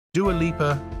Dua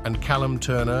Lipa and Callum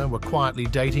Turner were quietly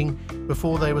dating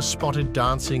before they were spotted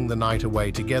dancing the night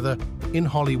away together in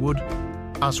Hollywood,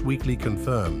 Us Weekly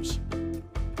confirms.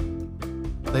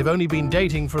 They've only been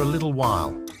dating for a little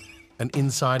while, an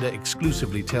insider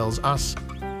exclusively tells Us,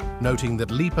 noting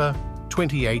that Lipa,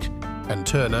 28, and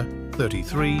Turner,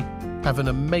 33, have an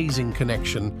amazing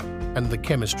connection and the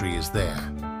chemistry is there.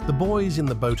 The boys in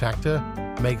the boat actor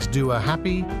makes Dua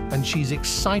happy and she's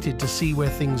excited to see where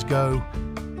things go.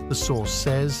 The source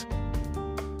says,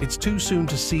 "It's too soon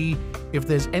to see if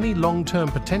there's any long-term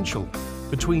potential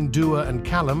between Dua and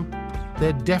Callum.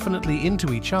 They're definitely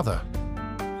into each other.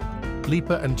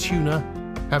 Lipa and Tuna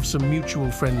have some mutual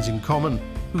friends in common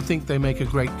who think they make a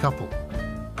great couple,"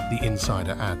 the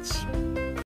insider adds.